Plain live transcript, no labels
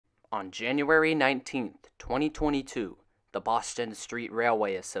On January 19th, 2022, the Boston Street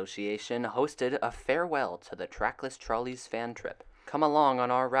Railway Association hosted a farewell to the Trackless Trolleys Fantrip. Come along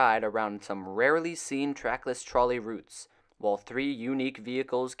on our ride around some rarely seen trackless trolley routes, while 3 unique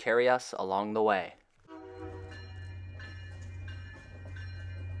vehicles carry us along the way.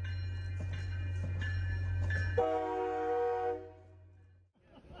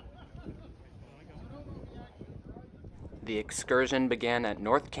 The excursion began at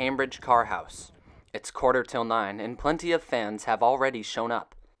North Cambridge Car House. It's 9:15 and plenty of fans have already shown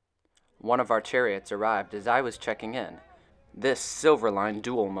up. One of our chariots arrived as I was checking in. This Silverline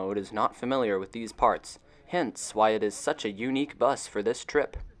dual mode is not familiar with these parts, hence why it is such a unique bus for this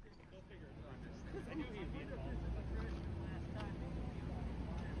trip.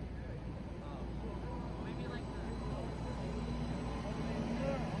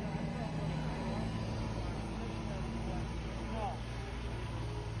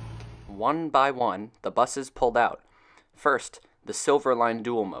 One by one, the buses pulled out. First, the Silverline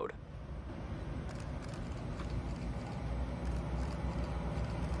dual mode.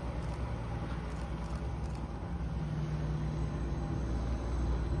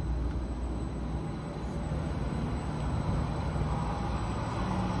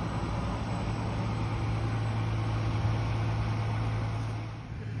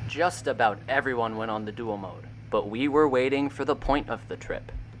 Just about everyone went on the dual mode, but we were waiting for the point of the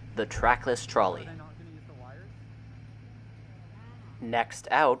trip. The trackless trolley. Next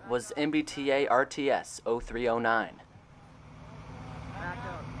out was MBTA RTS 0309.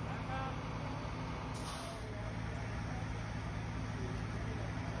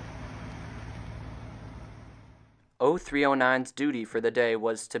 0309's duty for the day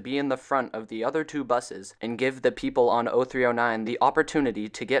was to be in the front of the other 2 buses and give the people on 0309 the opportunity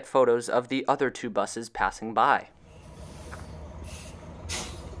to get photos of the other 2 buses passing by.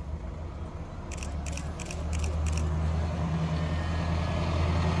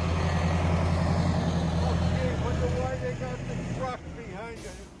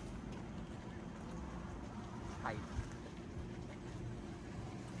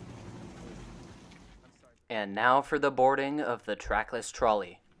 And now for the boarding of the trackless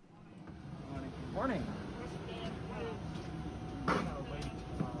trolley. Morning.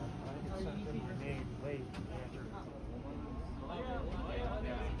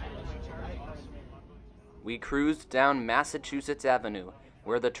 We cruised down Massachusetts Avenue,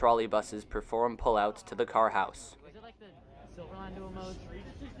 where the trolley buses perform pullouts to the car house. Is it like the Silverline dual mode?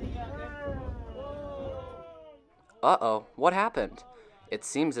 Uh-oh, what happened? It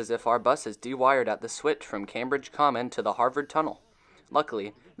seems as if our bus is dewired at the switch from Cambridge Common to the Harvard Tunnel.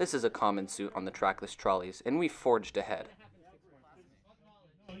 Luckily, this is a common suit on the trackless trolleys, and we forged ahead.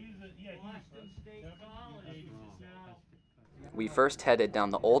 We first headed down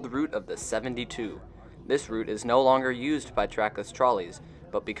the old route of the 72. This route is no longer used by trackless trolleys,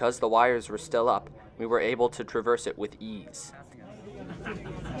 but because the wires were still up, we were able to traverse it with ease.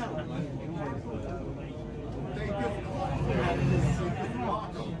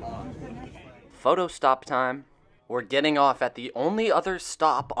 Photo stop time. We're getting off at the only other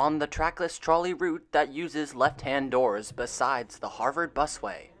stop on the trackless trolley route that uses left-hand doors besides the Harvard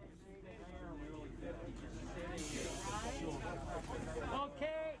busway.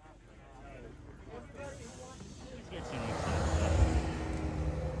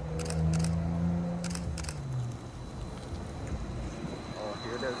 Oh,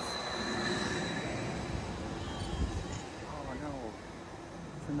 here it is. Oh no,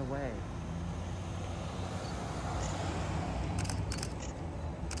 it's in the way.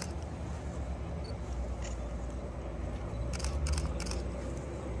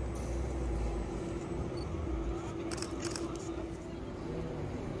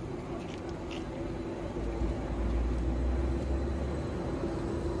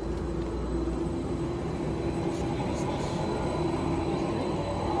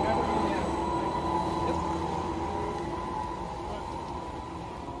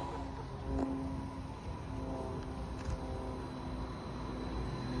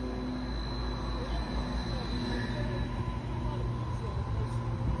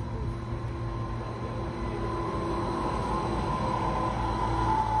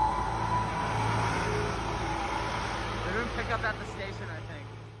 Pick up at the station, I think.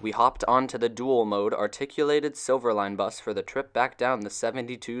 We hopped onto the dual mode articulated Silverline bus for the trip back down the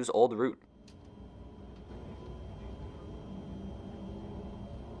 72's old route.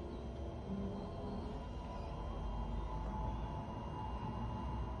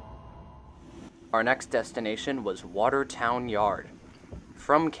 Our next destination was Watertown Yard.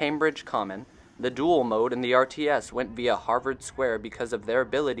 From Cambridge Common, The dual mode in the RTS went via Harvard Square because of their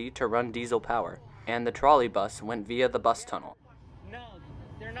ability to run diesel power, and the trolley bus went via the bus tunnel. No,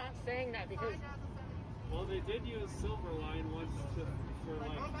 they're not saying that because... Well, they did use Silver Line once for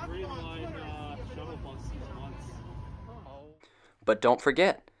like Green Line shuttle buses once. But don't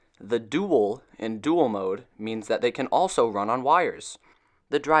forget, the dual in dual mode means that they can also run on wires.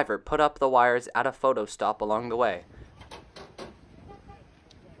 The driver put up the wires at a photo stop along the way.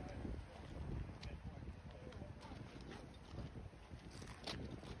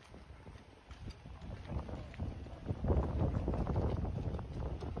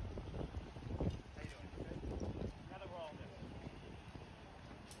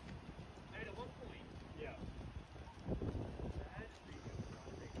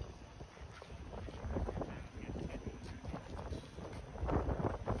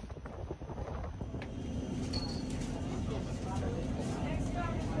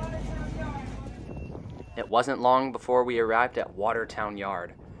 It wasn't long before we arrived at Watertown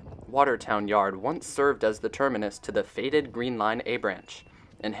Yard. Watertown Yard once served as the terminus to the fated Green Line A branch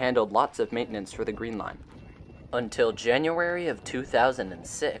and handled lots of maintenance for the Green Line. Until January of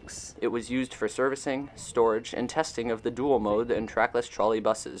 2006, it was used for servicing, storage, and testing of the dual mode and trackless trolley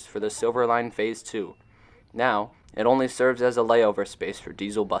buses for the Silver Line Phase 2. Now, it only serves as a layover space for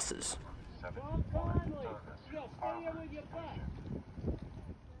diesel buses.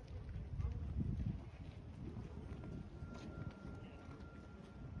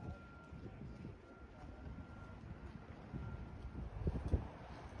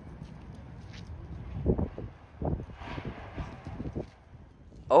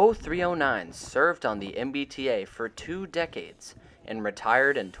 O309 served on the MBTA for 2 decades and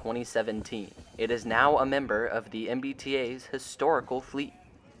retired in 2017. It is now a member of the MBTA's historical fleet.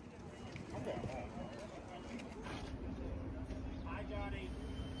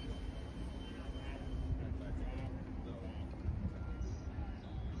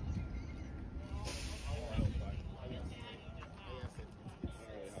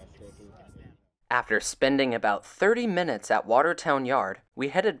 After spending about 30 minutes at Watertown Yard, we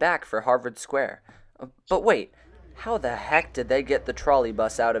headed back for Harvard Square. But wait, how the heck did they get the trolley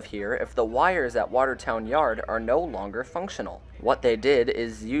bus out of here if the wires at Watertown Yard are no longer functional? What they did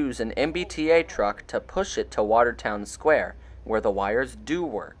is use an MBTA truck to push it to Watertown Square, where the wires do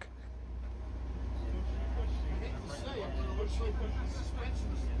work.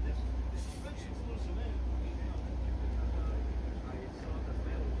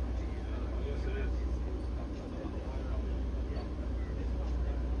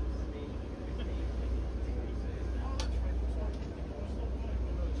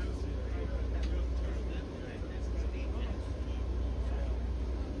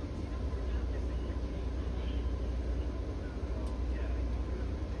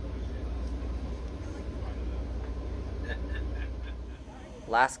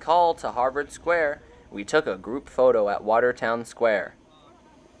 Last call to Harvard Square. We took a group photo at Watertown Square.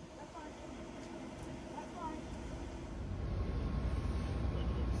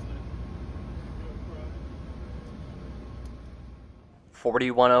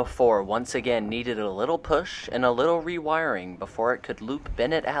 .4104 once again needed a little push and a little rewiring before it could loop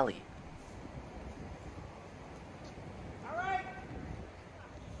Bennett Alley.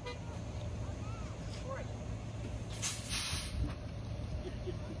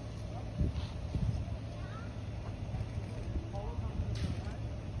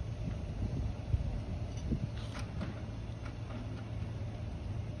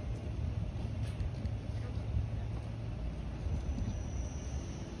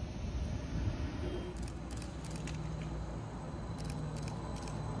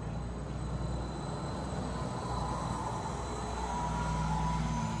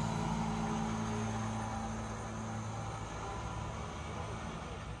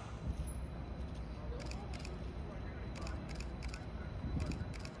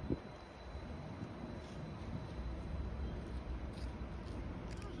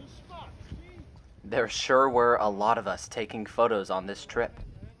 There sure were a lot of us taking photos on this trip.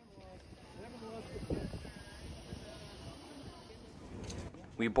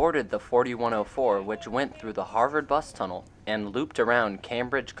 We boarded the 4104, which went through the Harvard bus tunnel and looped around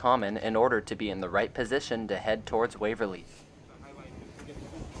Cambridge Common in order to be in the right position to head towards Waverly.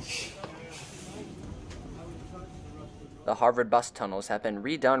 The Harvard bus tunnels have been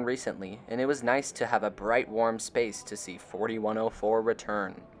redone recently, and it was nice to have a bright, warm space to see 4104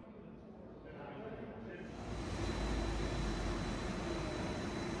 return.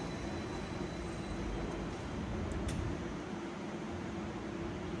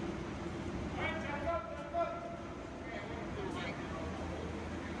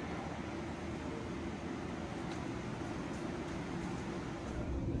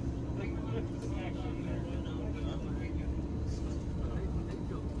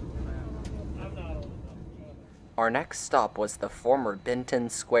 Our next stop was the former Benton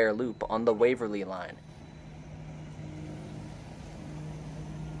Square Loop on the Waverly Line.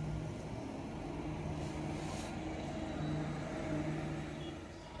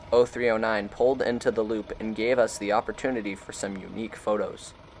 O309 pulled into the loop and gave us the opportunity for some unique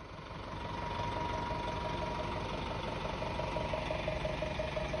photos.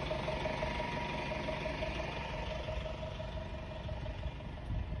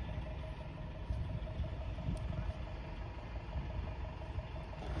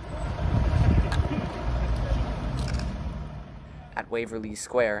 At Waverly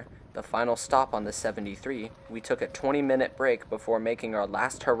Square, the final stop on the 73, we took a 20-minute break before making our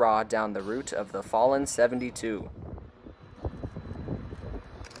last hurrah down the route of the fallen 72.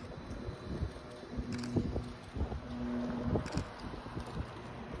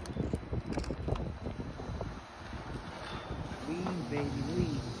 Lean, baby,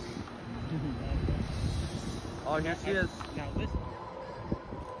 lean. Oh, here she is. Now listen.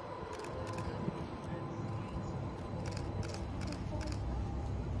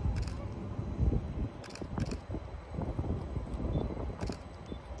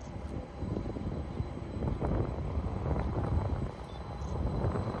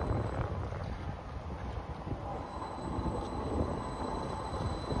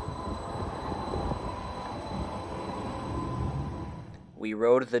 We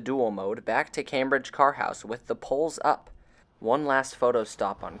rode the dual mode back to Cambridge Car House with the poles up. One last photo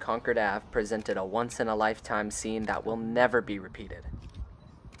stop on Concord Ave presented a once-in-a-lifetime scene that will never be repeated.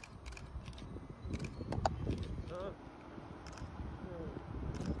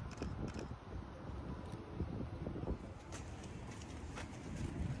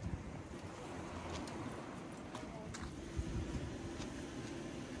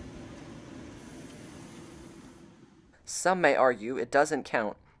 Some may argue it doesn't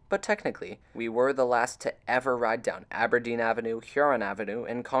count, but technically, we were the last to ever ride down Aberdeen Avenue, Huron Avenue,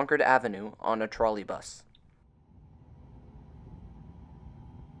 and Concord Avenue on a trolley bus.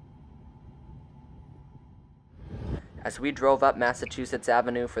 As we drove up Massachusetts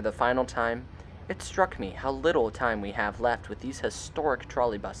Avenue for the final time, it struck me how little time we have left with these historic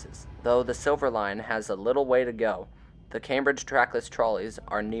trolley buses. Though the Silver Line has a little way to go, the Cambridge Trackless Trolleys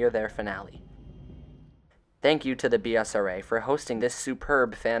are near their finale. Thank you to the BSRA for hosting this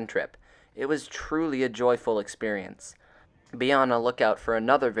superb fan trip. It was truly a joyful experience. Be on a lookout for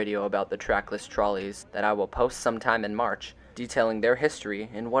another video about the Trackless Trolleys that I will post sometime in March, detailing their history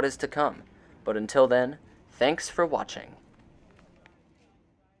and what is to come. But until then, thanks for watching.